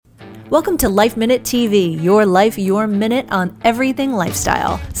Welcome to Life Minute TV, your life, your minute on everything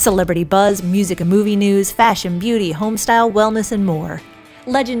lifestyle. Celebrity buzz, music and movie news, fashion, beauty, homestyle, wellness, and more.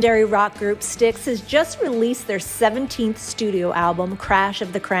 Legendary rock group Styx has just released their 17th studio album, Crash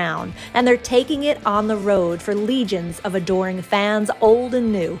of the Crown, and they're taking it on the road for legions of adoring fans, old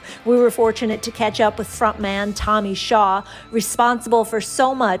and new. We were fortunate to catch up with frontman Tommy Shaw, responsible for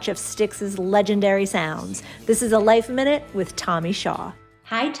so much of Styx's legendary sounds. This is a Life Minute with Tommy Shaw.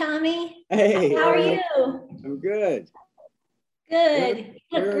 Hi, Tommy. Hey, how are you? I'm good. Good. You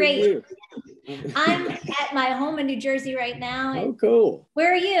look Where great. Are you? I'm at my home in New Jersey right now. Oh, cool.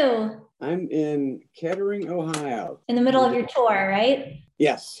 Where are you? I'm in Kettering, Ohio. In the middle of your tour, right?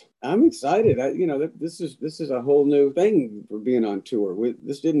 Yes, I'm excited. This is a whole new thing for being on tour.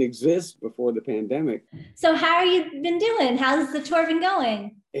 This didn't exist before the pandemic. So how are you been doing? How's the tour been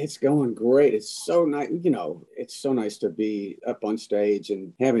going? It's going great. It's so nice. It's so nice to be up on stage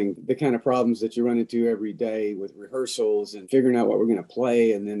and having the kind of problems that you run into every day with rehearsals and figuring out what we're going to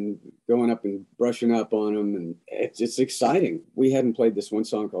play and then going up and brushing up on them. And it's exciting. We hadn't played this one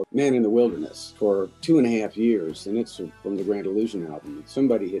song called Man in the Wilderness for 2.5 years. And it's from the Grand Illusion album.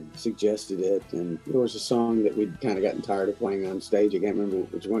 Somebody had suggested it. And there was a song that we'd kind of gotten tired of playing on stage. I can't remember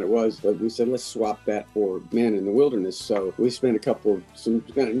which one it was, but we said, let's swap that for Man in the Wilderness. So we spent some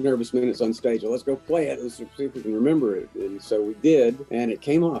kind of nervous minutes on stage. Well, let's go play it. Let's see if we can remember it. And so we did, and it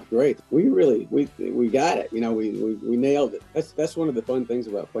came off great. We got it. We nailed it. That's one of the fun things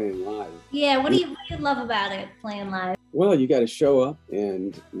about playing live. Yeah. What do you love about it, playing live? Well, you got to show up,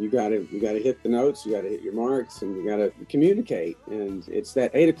 and you got to hit the notes. You got to hit your marks, and you got to communicate. And it's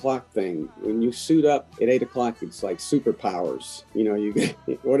that 8 o'clock thing. When you suit up at 8 o'clock, it's like superpowers.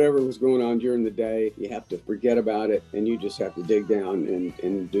 Whatever was going on during the day, you have to forget about it, and you just have to dig down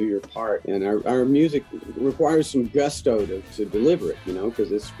and do your part. And our music requires some gusto to deliver it,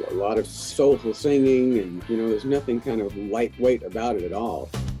 because it's a lot of soulful singing, and there's nothing kind of lightweight about it at all.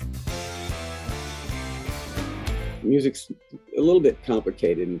 Music's a little bit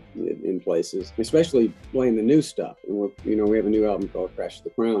complicated in places, especially playing the new stuff. And we have a new album called Crash of the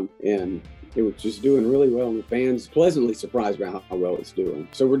Crown, and it was just doing really well, and the fans pleasantly surprised by how well it's doing.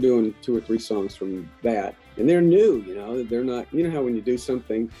 So we're doing 2 or 3 songs from that. And they're new, they're not, how when you do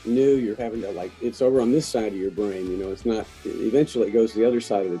something new, you're having to it's over on this side of your brain, it's not, eventually it goes to the other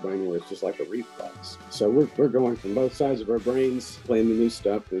side of the brain where it's just like a reflex. So we're going from both sides of our brains, playing the new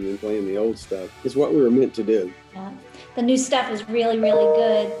stuff and then playing the old stuff. It's what we were meant to do. Yeah. The new stuff is really, really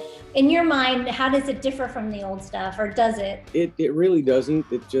good. In your mind, how does it differ from the old stuff, or does it? It really doesn't.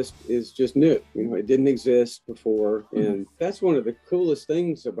 It just is just new. It didn't exist before. And that's one of the coolest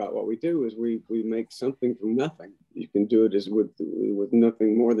things about what we do is we make something from nothing. You can do it with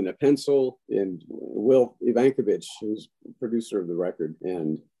nothing more than a pencil. And Will Ivankovich, who's producer of the record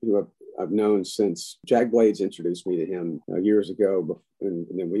and who I've known since Jack Blades introduced me to him years ago. And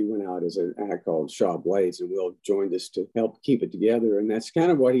then we went out as an act called Shaw Blades, and Will joined us to help keep it together. And that's kind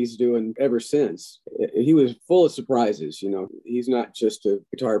of what he's doing ever since. He was full of surprises. He's not just a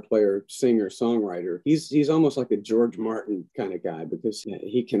guitar player, singer, songwriter. He's almost like a George Martin kind of guy, because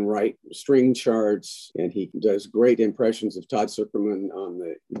he can write string charts, and he does great impressions of Todd Zuckerman on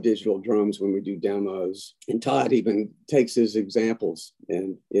the digital drums when we do demos. And Todd even takes his examples,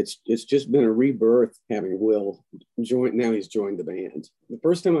 and it's just been a rebirth having Will join. Now he's joined the band. The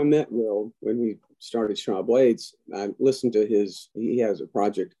first time I met Will, when we started Shaw Blades, I listened to he has a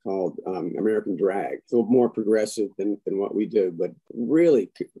project called American Drag. It's a little more progressive than what we do, but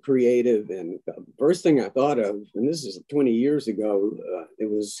really creative. And the first thing I thought of, and this is 20 years ago, it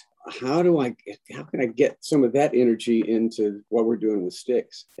was, how can I get some of that energy into what we're doing with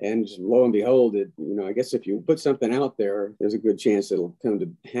Styx? And just lo and behold, I guess if you put something out there, there's a good chance it'll come to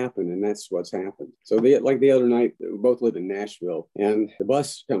happen. And that's what's happened. So the other night, we both live in Nashville, and the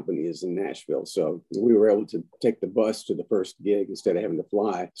bus company is in Nashville. So we were able to take the bus to the first gig instead of having to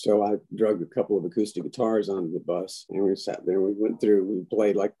fly. So I drug a couple of acoustic guitars onto the bus, and we sat there, we went through, we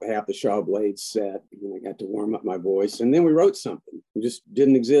played like half the Shaw Blades set, and I got to warm up my voice. And then we wrote something. It just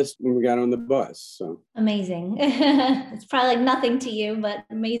didn't exist when we got on the bus. So amazing. It's probably like nothing to you, but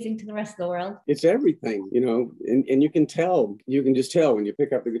amazing to the rest of the world. It's everything, and you can just tell when you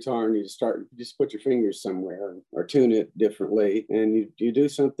pick up the guitar and you just put your fingers somewhere or tune it differently, and you do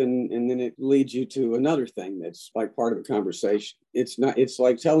something, and then it leads you to another thing that's like part of a conversation. It's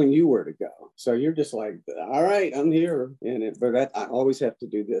like telling you where to go. So you're just like, all right, I'm here. But I always have to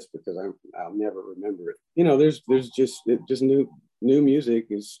do this because I'll never remember it. There's just new music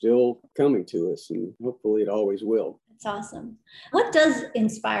is still coming to us, and hopefully it always will. It's awesome. What does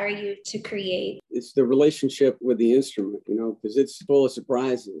inspire you to create? It's the relationship with the instrument, because it's full of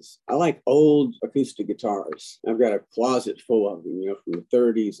surprises. I like old acoustic guitars. I've got a closet full of them, from the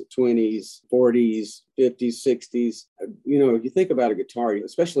 30s, the 20s, 40s, 50s, 60s. If you think about a guitar,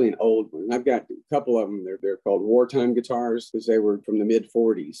 especially an old one, I've got a couple of them. They're called wartime guitars because they were from the mid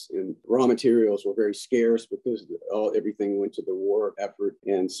 40s, and raw materials were very scarce because everything went to the war effort.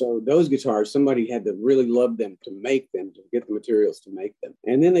 And so those guitars, somebody had to really love them to make them, to get the materials to make them.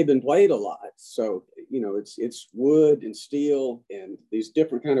 And then they've been played a lot. So, it's wood and steel and these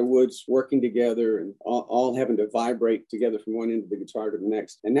different kind of woods working together and all having to vibrate together from one end of the guitar to the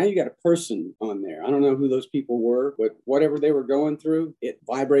next. And now you got a person on there. I don't know who those people were, but whatever they were going through, it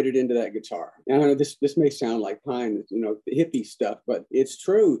vibrated into that guitar. Now, I know this may sound like pine, the hippie stuff, but it's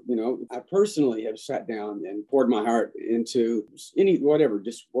true. I personally have sat down and poured my heart into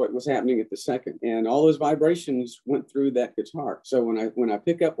just what was happening at the second. And all those vibrations went through that guitar. So when I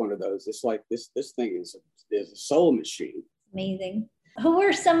pick up one of those, it's like this thing is a soul machine. Amazing. Who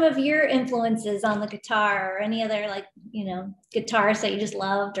were some of your influences on the guitar, or any other guitarists that you just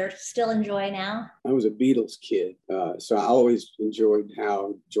loved or still enjoy now? I was a Beatles kid, so I always enjoyed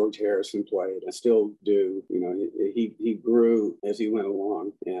how George Harrison played. I still do. He grew as he went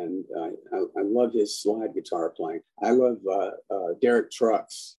along, and I love his slide guitar playing. I love Derek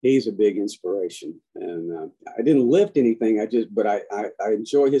Trucks. He's a big inspiration, and I didn't lift anything. But I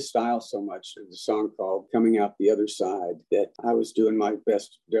enjoy his style so much. There's a song called "Coming Out the Other Side" that I was doing my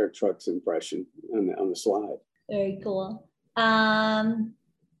best Derek Trucks impression on the slide. Very cool.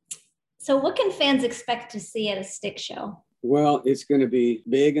 So what can fans expect to see at a Styx show? Well, it's going to be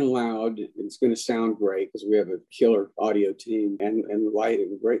big and loud. It's going to sound great because we have a killer audio team and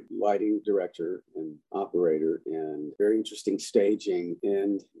lighting, great lighting director and operator, and very interesting staging.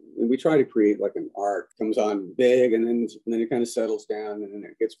 And we try to create like an arc. Comes on big and then it kind of settles down and then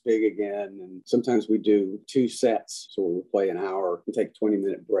it gets big again. And sometimes we do 2 sets. So we'll play an hour and take a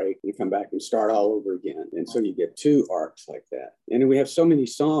 20-minute break and come back and start all over again. And so you get 2 arcs like that. And we have so many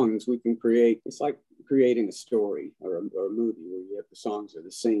songs we can create. It's like creating a story or a movie where you have the songs or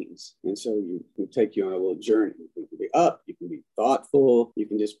the scenes. And so you can take you on a little journey. You can be up, you can be thoughtful, you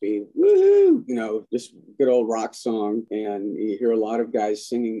can just be woo, just good old rock song. And you hear a lot of guys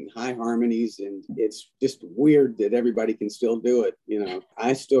singing high harmonies, and it's just weird that everybody can still do it.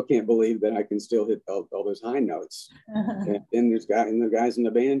 I still can't believe that I can still hit all those high notes. And then the guys in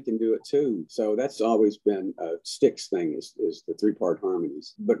the band can do it too. So that's always been a Styx thing is the 3-part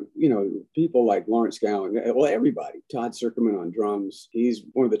harmonies. But people like Lawrence Gowan, well, everybody. Todd Serkerman on drums. He's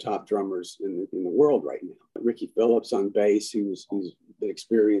one of the top drummers in the world right now. Ricky Phillips on bass. He's been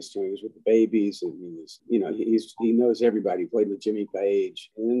experienced. He was with the Babies, and he knows everybody. He played with Jimmy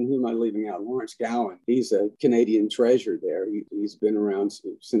Page. And then who am I leaving out? Lawrence Gowan. He's a Canadian treasure there. He's been around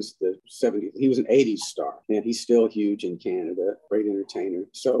since the 70s. He was an 80s star, and he's still huge in Canada. Great entertainer.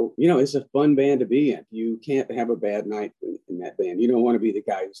 So it's a fun band to be in. You can't have a bad night in that band. You don't want to be the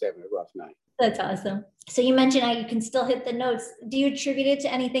guy who's having a rough night. That's awesome. So you mentioned how you can still hit the notes. Do you attribute it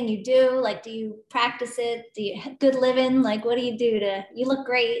to anything you do? Like, do you practice it? Do you good living? Like, what do you do you look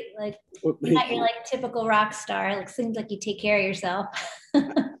great? Like, you're not your typical rock star. Like, seems like you take care of yourself.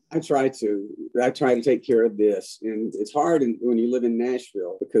 I try to take care of this, and it's hard when you live in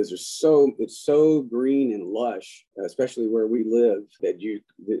Nashville because it's so green and lush, especially where we live.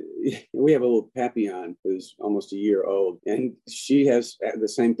 We have a little Papillon who's almost a year old, and she has the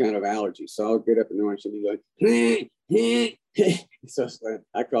same kind of allergy. So I'll get up in the morning and she'll be like, so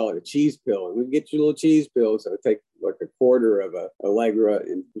I call it a cheese pill. And we get you little cheese pills. So I take like a quarter of a Allegra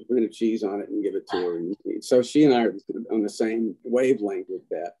and put a cheese on it and give it to her. And so she and I are on the same wavelength with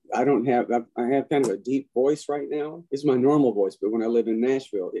that. I have kind of a deep voice right now. It's my normal voice, but when I live in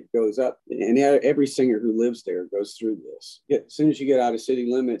Nashville, it goes up. And every singer who lives there goes through this. As soon as you get out of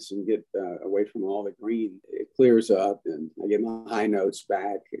city limits and get away from all the green, it clears up, and I get my high notes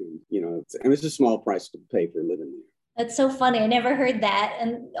back. And it's a small price to pay for living there. That's so funny. I never heard that.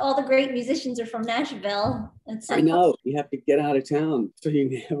 And all the great musicians are from Nashville. I know. You have to get out of town so you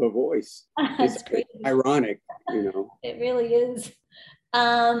can have a voice. That's crazy. Ironic, It really is.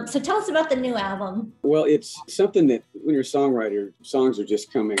 So tell us about the new album. Well, it's something that when you're a songwriter, songs are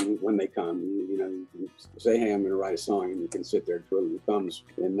just coming when they come. You can say, hey, I'm going to write a song, and you can sit there twiddling your thumbs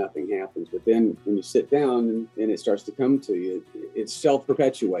and nothing happens. But then when you sit down and it starts to come to you, it's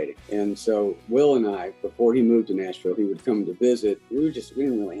self-perpetuating. And so Will and I, before he moved to Nashville, he would come to visit. We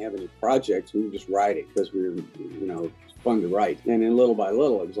didn't really have any projects. We were just writing because we were, fun to write. And then little by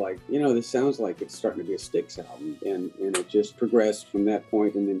little, it was like, this sounds like it's starting to be a Styx album. And it just progressed from that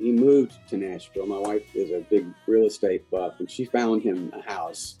point. And then he moved to Nashville. My wife is a big real estate buff, and she found him a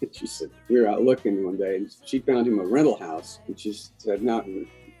house. She said, we were out looking one day, and she found him a rental house. And she said, no,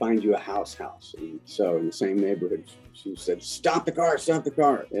 find you a house. And so in the same neighborhood, she said, stop the car.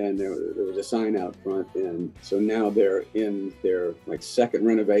 And there was a sign out front. And so now they're in their second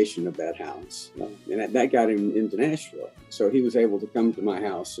renovation of that house. And that got him into Nashville. So he was able to come to my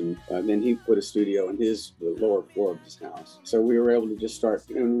house, and then he put a studio in the lower floor of his house. So we were able to just start,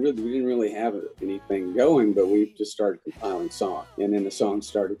 and really, we didn't really have anything going, but we just started compiling songs. And then the songs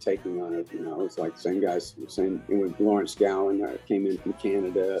started taking on it. It's like the same guys, with Lawrence Gowan came in from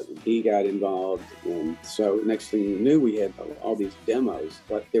Canada, and he got involved. And so next thing you knew, we had all these demos.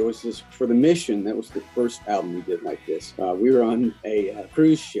 But there was this, for the Mission, that was the first album we did like this. We were on a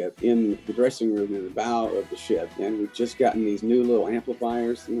cruise ship in the dressing room in the bow of the ship, and we just gotten these new little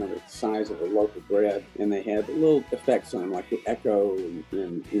amplifiers, the size of a loaf of bread, and they had little effects on them, like the echo, and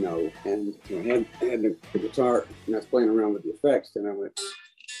had the guitar, and I was playing around with the effects, and I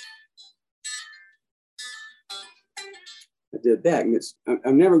did that, and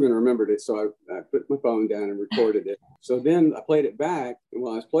I'm never going to remember it, so I put my phone down and recorded it. So then I played it back, and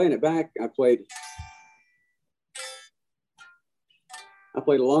while I was playing it back, I played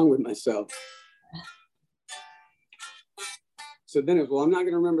along with myself. So then it was, well, I'm not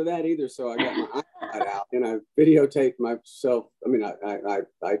going to remember that either. So I got my iPad out and I videotaped myself.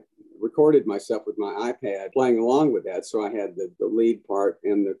 I recorded myself with my iPad playing along with that. So I had the lead part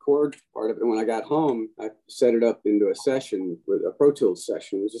and the chord part of it. And when I got home, I set it up into a session with a Pro Tools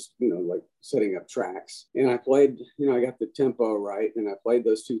session. It was just, like setting up tracks. And I played, I got the tempo right. And I played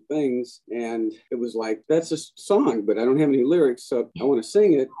those two things. And it was like, that's a song, but I don't have any lyrics. So I want to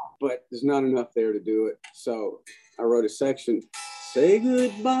sing it, but there's not enough there to do it. So I wrote a section, say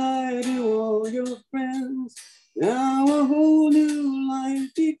goodbye to all your friends. Now a whole new life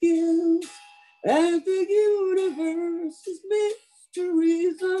begins. As the universe's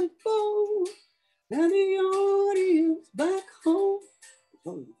mysteries unfold. And the audience back home,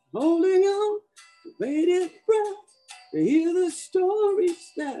 holding on to bated breath. To hear the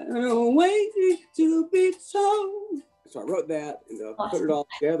stories that are waiting to be told. So I wrote that and put it all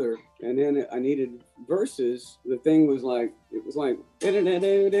together, and then I needed verses. The thing was like,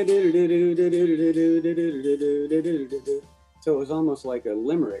 so it was almost like a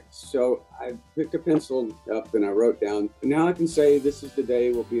limerick. So I picked a pencil up and I wrote down, now I can say this is the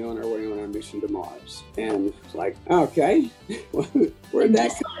day we'll be on our way on our mission to Mars. And it's like, okay, where'd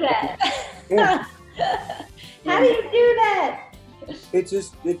that come from? Yeah. How do you do that? It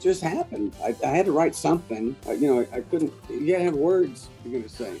just happened. I had to write something. I couldn't. You gotta have words you're gonna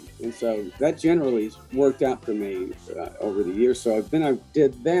sing, and so that generally worked out for me over the years. So then I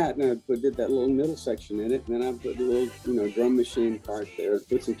did that, and I did that little middle section in it, and then I put a little drum machine part there,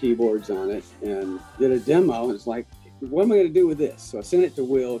 put some keyboards on it, and did a demo. And it's like, what am I going to do with this? So I sent it to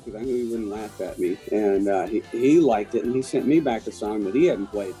Will because I knew he wouldn't laugh at me, and he liked it, and he sent me back a song that he hadn't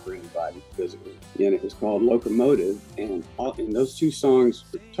played for anybody because it was called Locomotive, and those two songs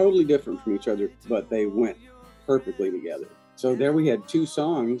were totally different from each other, but they went perfectly together. So there we had two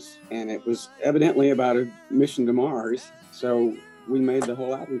songs, and it was evidently about a mission to Mars. So we made the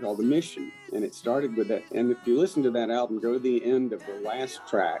whole album called The Mission, and it started with that. And if you listen to that album, go to the end of the last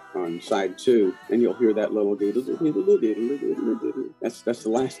track on side 2, and you'll hear that little that's the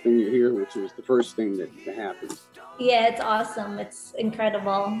last thing you hear, which was the first thing that happened. Yeah, it's awesome. It's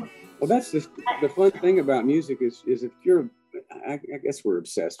incredible. Well, that's the fun thing about music is if you're, I guess we're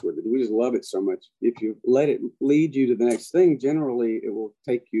obsessed with it. We just love it so much. If you let it lead you to the next thing, generally it will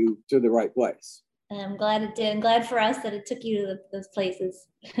take you to the right place. I'm glad it did. I'm glad for us that it took you to those places.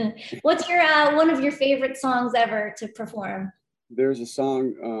 What's your one of your favorite songs ever to perform? There's a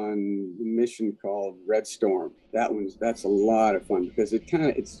song on the Mission called Red Storm. That's a lot of fun because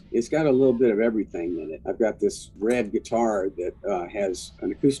it's got a little bit of everything in it. I've got this red guitar that has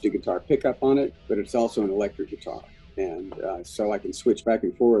an acoustic guitar pickup on it, but it's also an electric guitar. And so I can switch back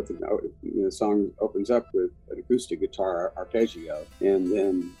and forth. And the song opens up with an acoustic guitar arpeggio, and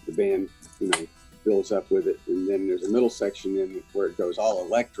then the band, builds up with it, and then there's a middle section in it where it goes all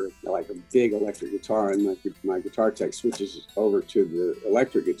electric, like a big electric guitar, and my guitar tech switches over to the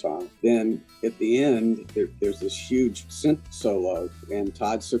electric guitar. Then at the end, there's this huge synth solo, and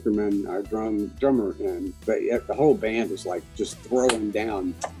Todd Zuckerman, our drummer, and the whole band is like just throwing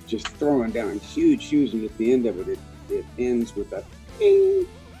down huge, and at the end of it ends with a ding,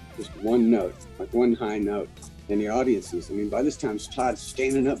 just one note, like one high note. And the audiences, by this time Todd's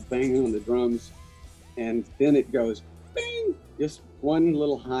standing up, banging on the drums. And then it goes, bing, just one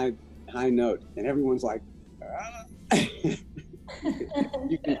little high note, and everyone's like, ah.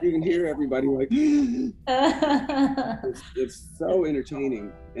 You can hear everybody like, it's so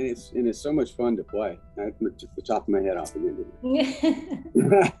entertaining, and it's so much fun to play. I took the top of my head off again.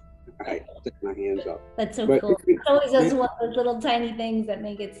 I took my hands off. That's so cool. It's always those little tiny things that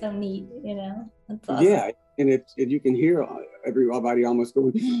make it so neat, you know. That's awesome. Yeah, and you can hear everybody almost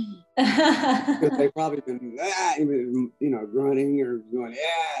going. They've probably been, you know, grunting or going,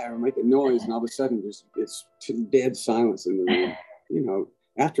 or making noise, and all of a sudden it's dead silence in the room. You know,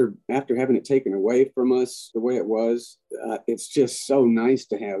 after having it taken away from us the way it was, it's just so nice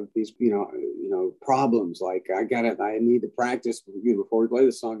to have these, you know, problems like I need to practice, you know, before we play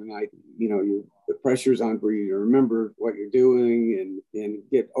the song tonight. You know, the pressure's on for you to remember what you're doing and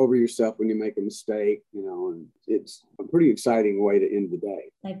get over yourself when you make a mistake. You know, and it's a pretty exciting way to end the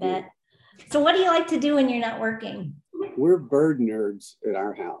day. I bet. So, what do you like to do when you're not working? We're bird nerds at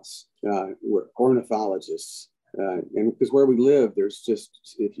our house. We're ornithologists. And because where we live, there's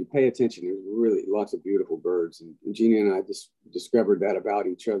just, if you pay attention, there's really lots of beautiful birds. And Jeannie and I just discovered that about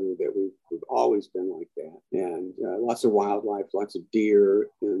each other, that we've always been like that. And lots of wildlife, lots of deer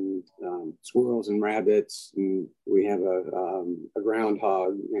and squirrels and rabbits. And we have a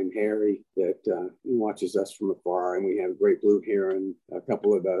groundhog named Harry that watches us from afar. And we have great blue heron, a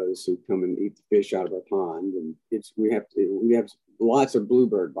couple of those who come and eat the fish out of our pond. And we have lots of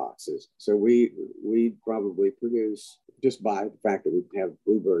bluebird boxes. So we probably produce, just by the fact that we have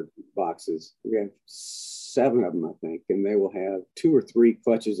bluebird boxes, we have 7 of them, I think, and they will have 2 or 3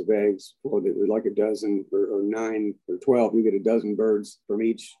 clutches of eggs, or like a dozen or 9 or 12. You get a dozen birds from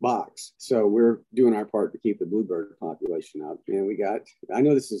each box. So we're doing our part to keep the bluebird population up. And I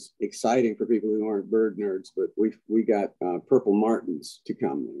know this is exciting for people who aren't bird nerds, but we got purple martins to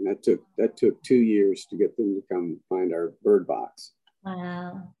come. And that took 2 years to get them to come find our bird box.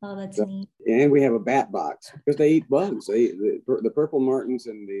 Wow. Oh, that's neat. And we have a bat box because they eat bugs. The purple martins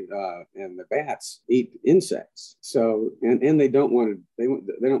and the bats eat insects. So and they don't want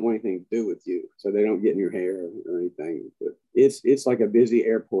anything to do with you. So they don't get in your hair or anything. But it's like a busy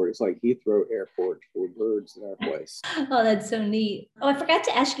airport. It's like Heathrow Airport for birds at our place. Oh, that's so neat. Oh, I forgot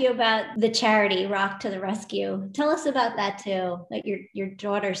to ask you about the charity Rock to the Rescue. Tell us about that too. Like your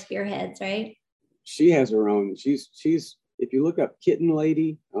daughter spearheads, right? She has her own. She's if you look up Kitten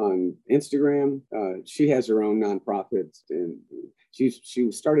Lady on Instagram, she has her own nonprofit, and she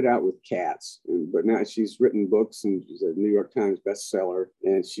started out with cats, but now she's written books, and she's a New York Times bestseller.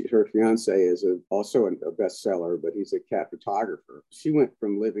 And her fiance is also a bestseller, but he's a cat photographer. She went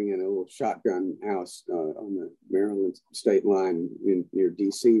from living in a little shotgun house on the Maryland state line near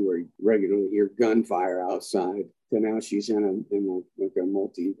DC, where you regularly hear gunfire outside, to now she's in a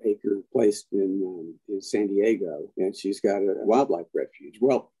multi-acre place in San Diego, and she's got a wildlife refuge.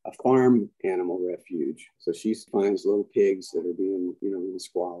 Well, a farm animal refuge. So she finds little pigs that are being, in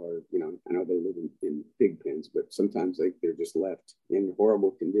squalor. I know they live in pig pens, but sometimes they're just left in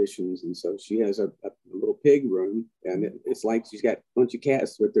horrible conditions. And so she has a little pig room, and it's like she's got a bunch of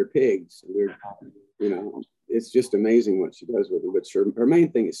cats with their pigs. It's just amazing what she does with them. But her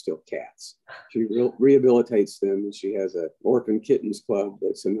main thing is still cats. She rehabilitates them, and she has an orphan kittens club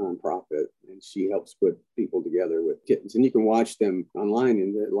that's a nonprofit, and she helps put people together with kittens. And you can watch them online,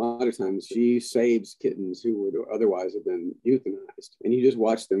 and a lot of times she saves kittens who would otherwise have been euthanized. And you just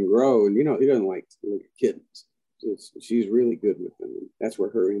watch them grow, and he doesn't like to look at kittens. She's really good with them. And that's where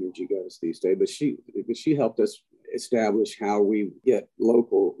her energy goes these days. But she helped us establish how we get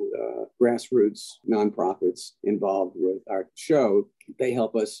local grassroots nonprofits involved with our show. They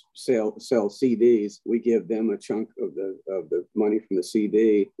help us sell CDs. We give them a chunk of the money from the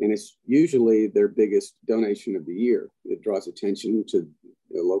CD, and it's usually their biggest donation of the year. It draws attention to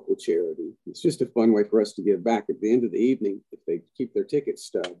a local charity. It's just a fun way for us to give back. At the end of the evening, if they keep their tickets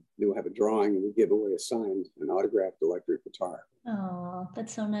stubbed, they'll have a drawing, and we give away an autographed electric guitar. Oh,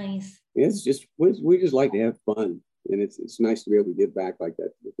 that's so nice. It's just, we just like to have fun, and it's nice to be able to give back like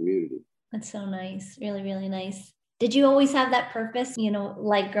that to the community. That's so nice. Really, really nice. Did you always have that purpose,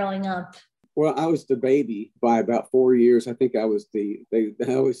 like growing up? Well, I was the baby by about 4 years. I think I was they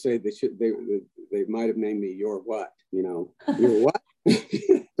always say they might have named me You're What, You're what?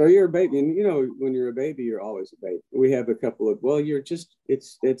 So you're a baby, and when you're a baby, you're always a baby. We have a couple of,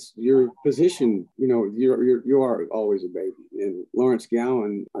 it's your position, you are always a baby. And Lawrence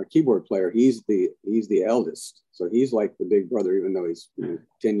Gowan, our keyboard player, he's the eldest, so he's like the big brother, even though he's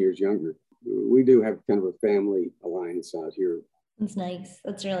 10 years younger. We do have kind of a family alliance out here. That's nice.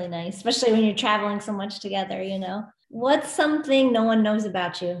 That's really nice, especially when you're traveling so much together. What's something no one knows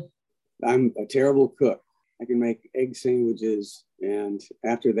about you? I'm a terrible cook. I can make egg sandwiches. And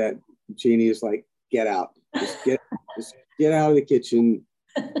after that, Jeannie is like, get out. Just get out of the kitchen.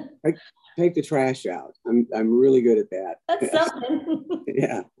 Take the trash out. I'm really good at that. That's something.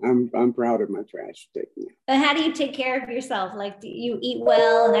 Yeah, I'm proud of my trash taking out. But how do you take care of yourself? Like, do you eat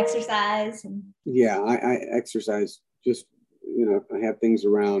well and exercise? Yeah, I exercise. Just, I have things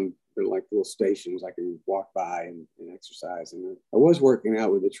around. They're like little stations I can walk by and exercise. And I was working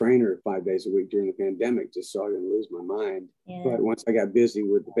out with a trainer 5 days a week during the pandemic, just so I didn't lose my mind. Yeah. But once I got busy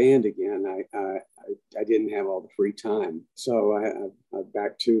with the band again, I didn't have all the free time. So I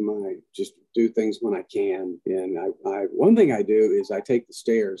back to my just do things when I can. And I one thing I do is I take the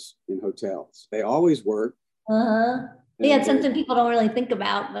stairs in hotels. They always work. Yeah, it's something people don't really think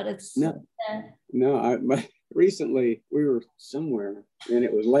about, but it's recently we were somewhere and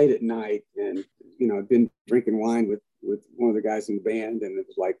it was late at night, and I'd been drinking wine with one of the guys in the band, and it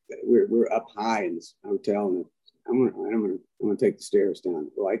was like we're up high in this hotel, and I'm gonna take the stairs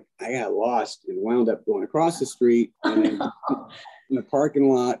down. Like I got lost and wound up going across the street and then in the parking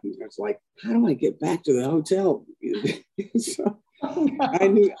lot, and it's like, how do I get back to the hotel? So I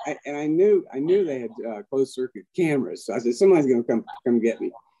knew they had closed circuit cameras. So I said, somebody's gonna come get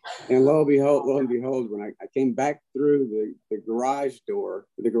me. And lo and behold, when I came back through the garage door,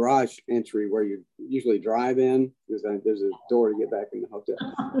 the garage entry where you usually drive in, because there's a door to get back in the hotel.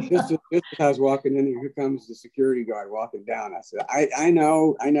 Just as I was walking in, here comes the security guard walking down. I said, I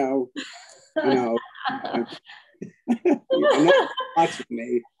know. You're not watching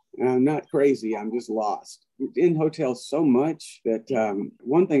me. I'm not crazy. I'm just lost. In hotels so much that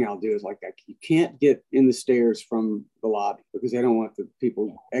one thing I'll do is you can't get in the stairs from the lobby because they don't want the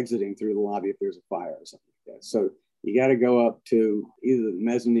people exiting through the lobby if there's a fire or something like that. So you got to go up to either the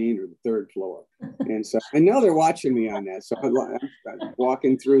mezzanine or the third floor. And so I know they're watching me on that. So I'm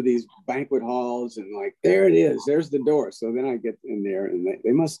walking through these banquet halls and like, there it is. There's the door. So then I get in there and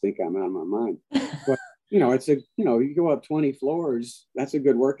they must think I'm out of my mind. But it's you go up 20 floors, that's a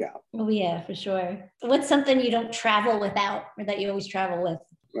good workout. Oh yeah, for sure. What's something you don't travel without or that you always travel with?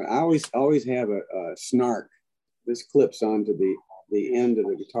 I always have a snark. This clips onto the end of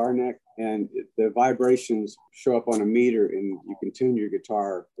the guitar neck, and the vibrations show up on a meter, and you can tune your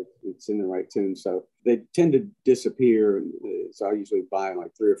guitar if it's in the right tune. So they tend to disappear. So I usually buy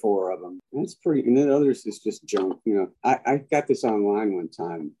like 3 or 4 of them. That's pretty, and then others is just junk. I got this online one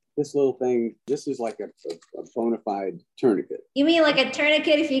time. This little thing, this is like a bona fide tourniquet. You mean like a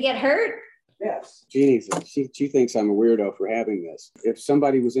tourniquet if you get hurt? Yes. Jeannie, she thinks I'm a weirdo for having this. If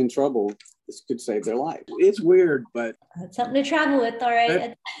somebody was in trouble, this could save their life. It's weird, but it's something to travel with, all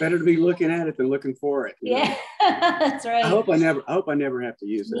right. Better to be looking at it than looking for it. Yeah, that's right. I hope I never have to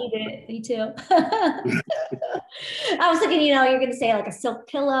use it. Me too. I was thinking, you're going to say like a silk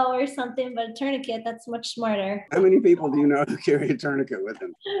pillow or something, but a tourniquet, that's much smarter. How many people do you know who carry a tourniquet with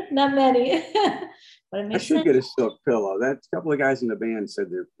them? Not many. But it I should get a silk pillow. That a couple of guys in the band said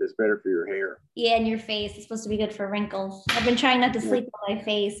it's better for your hair. Yeah, and your face. It's supposed to be good for wrinkles. I've been trying not to sleep on my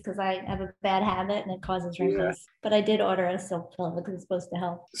face because I have a bad habit and it causes wrinkles. Yeah. But I did order a silk pillow because it's supposed to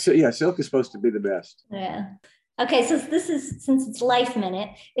help. So yeah, silk is supposed to be the best. Yeah. Okay, so since it's Life Minute,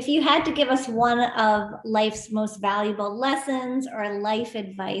 if you had to give us one of life's most valuable lessons or life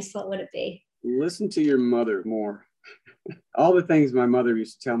advice, what would it be? Listen to your mother more. All the things my mother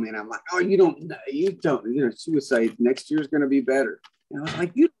used to tell me, and I'm like, oh, you don't. She would say, next year's going to be better. And I was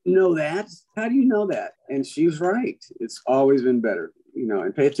like, you know that? How do you know that? And she was right. It's always been better,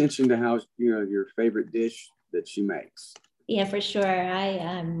 and pay attention to how, your favorite dish that she makes. Yeah, for sure.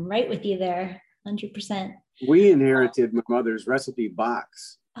 I'm right with you there, 100%. We inherited my mother's recipe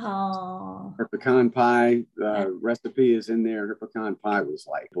box. Oh. Her pecan pie recipe is in there. Her pecan pie was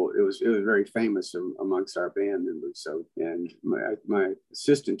it was very famous amongst our band members. So, and my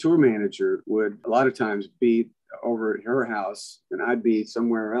assistant tour manager would a lot of times be over at her house, and I'd be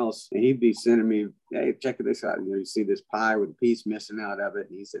somewhere else, and he'd be sending me, hey, check this out. You see this pie with a piece missing out of it,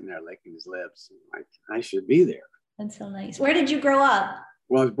 and he's sitting there licking his lips. And I should be there. That's so nice. Where did you grow up?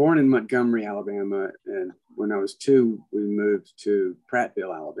 Well, I was born in Montgomery, Alabama, and when I was 2, we moved to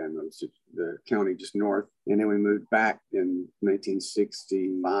Prattville, Alabama, which is the county just north. And then we moved back in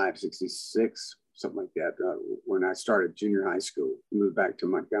 1965, 66, something like that, when I started junior high school. We moved back to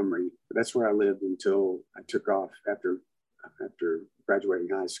Montgomery. But that's where I lived until I took off after graduating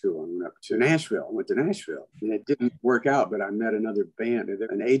high school. I went up to Nashville. I went to Nashville, and it didn't work out, but I met another band.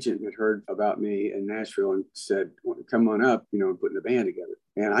 An agent had heard about me in Nashville and said, come on up, putting the band together.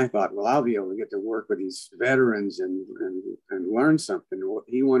 And I thought, well, I'll be able to get to work with these veterans and learn something.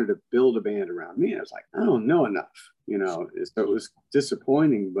 He wanted to build a band around me. I was like, I don't know enough. So it was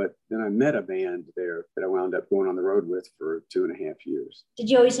disappointing, but then I met a band there that I wound up going on the road with for 2.5 years. Did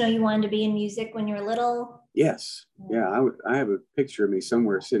you always know you wanted to be in music when you were little? Yes. Yeah. I have a picture of me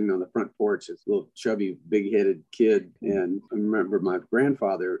somewhere sitting on the front porch as a little chubby, big-headed kid. And I remember my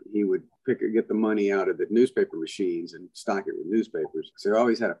grandfather, he would get the money out of the newspaper machines and stock it with newspapers. So he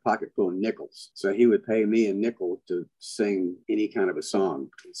always had a pocket full of nickels. So he would pay me a nickel to sing any kind of a song.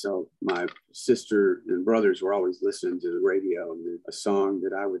 And so my sister and brothers were always listening to the radio and a song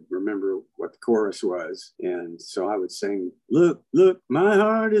that I would remember what the chorus was. And so I would sing, look, my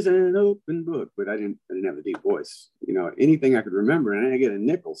heart is an open book. But I didn't have a deep voice, anything I could remember. And I get a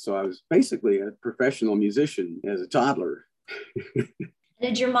nickel. So I was basically a professional musician as a toddler.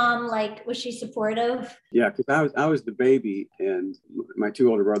 Did your mom, was she supportive? Yeah, because I was the baby, and my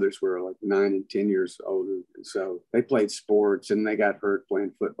 2 older brothers were 9 and 10 years older. And so they played sports, and they got hurt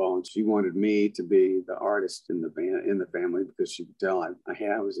playing football. And she wanted me to be the artist in the family because she could tell I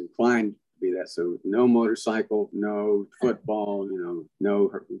was inclined to be that. So no motorcycle, no football, no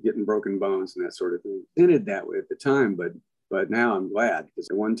getting broken bones and that sort of thing. I did that way at the time, but now I'm glad, because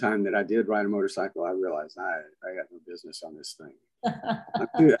the one time that I did ride a motorcycle, I realized I got no business on this thing.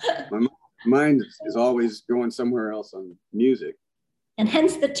 My mind is always going somewhere else on music. And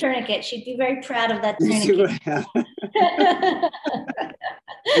hence the tourniquet. She'd be very proud of that tourniquet.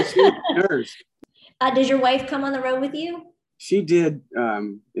 Did your wife come on the road with you? She did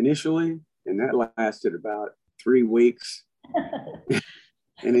initially, and that lasted about 3 weeks.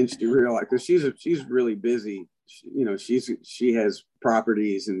 And then she realized, because she's really busy. She has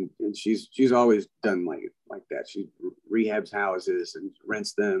properties and she's always done like that. She rehabs houses and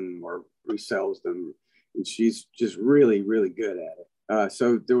rents them or resells them, and she's just really, really good at it.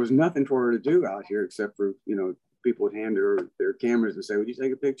 So there was nothing for her to do out here except for people would hand her their cameras and say, "Would you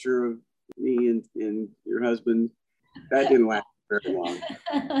take a picture of me and your husband?" That didn't last very long.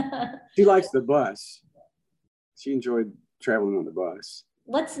 She likes the bus. She enjoyed traveling on the bus.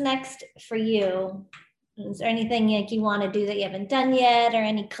 What's next for you? Is there anything you want to do that you haven't done yet, or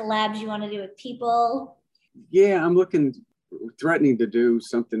any collabs you want to do with people? Yeah, I'm threatening to do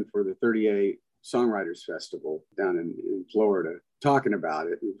something for the 38 Songwriters Festival down in Florida, talking about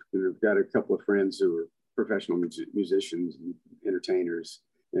it. We've got a couple of friends who are professional musicians and entertainers,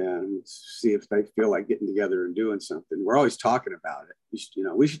 and see if they feel like getting together and doing something. We're always talking about it.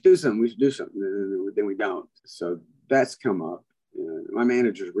 We should do something. And then we don't. So that's come up. My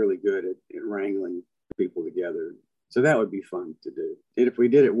manager's really good at wrangling people together. So that would be fun to do. And if we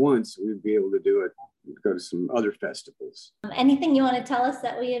did it once, we'd be able to do it, go to some other festivals. Anything you want to tell us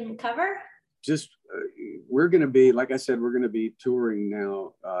that we didn't cover? Just, we're going to be, like I said, we're going to be touring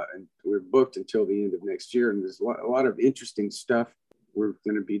now, and we're booked until the end of next year. And there's a lot of interesting stuff. We're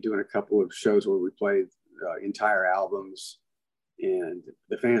going to be doing a couple of shows where we play entire albums, and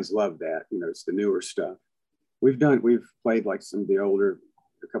the fans love that. It's the newer stuff. We've played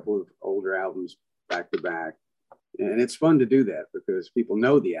a couple of older albums back to back. And it's fun to do that because people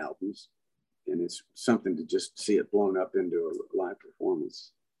know the albums, and it's something to just see it blown up into a live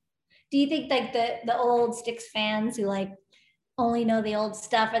performance. Do you think the old Styx fans who only know the old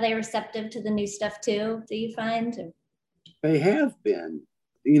stuff, are they receptive to the new stuff too, do you find? They have been.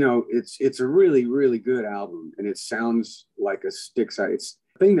 It's a really, really good album, and it sounds like a Styx. It's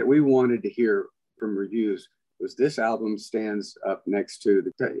the thing that we wanted to hear from reviews was this album stands up next to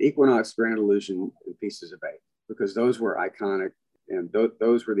the Equinox, Grand Illusion, and Pieces of Eight, because those were iconic, and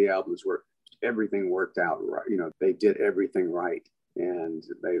those were the albums where everything worked out right. They did everything right, and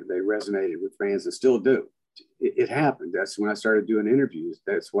they resonated with fans and still do. It happened. That's when I started doing interviews.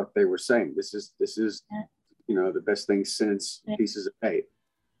 That's what they were saying. This is the best thing since Pieces of Eight.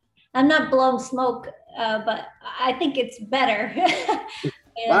 I'm not blowing smoke, but I think it's better.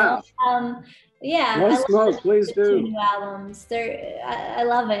 Wow. Yeah, blow smoke, please do. New albums. I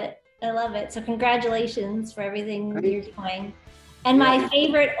love it. I love it. So congratulations for everything you're doing. And my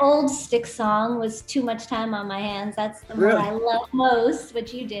favorite old Styx song was "Too Much Time on My Hands." That's the one I love most,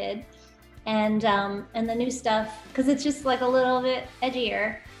 which you did. And the new stuff, because it's just a little bit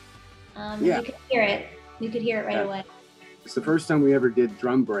edgier. You could hear it. You could hear it right away. It's the first time we ever did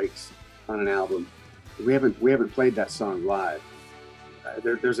drum breaks on an album. We haven't played that song live.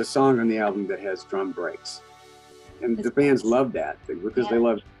 There's a song on the album that has drum breaks, and the fans love that because they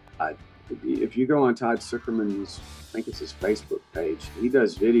love If you go on Todd Zuckerman's, I think it's his Facebook page, he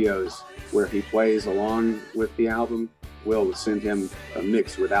does videos where he plays along with the album. Will send him a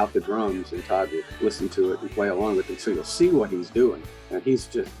mix without the drums, and Todd will listen to it and play along with it. So you'll see what he's doing, and he's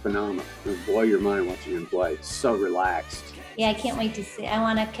just phenomenal. It'll blow your mind watching him play. It's so relaxed. Yeah, I can't wait to see. I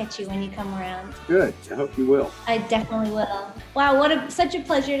want to catch you when you come around. Good. I hope you will. I definitely will. Wow, such a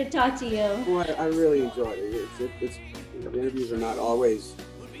pleasure to talk to you. Well, I really enjoyed it. It's the interviews are not always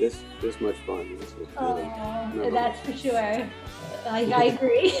this much fun. That's for sure. I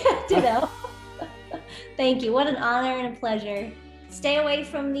agree. Ditto. Thank you. What an honor and a pleasure. Stay away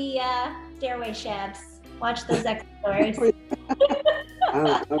from the stairway shafts. Watch those exit doors.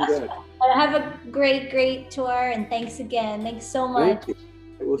 I'm good. Have a great tour, and thanks again. Thanks so much. Thank you.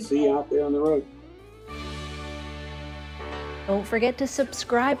 We'll see you out there on the road. Don't forget to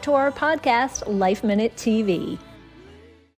subscribe to our podcast, Life Minute TV.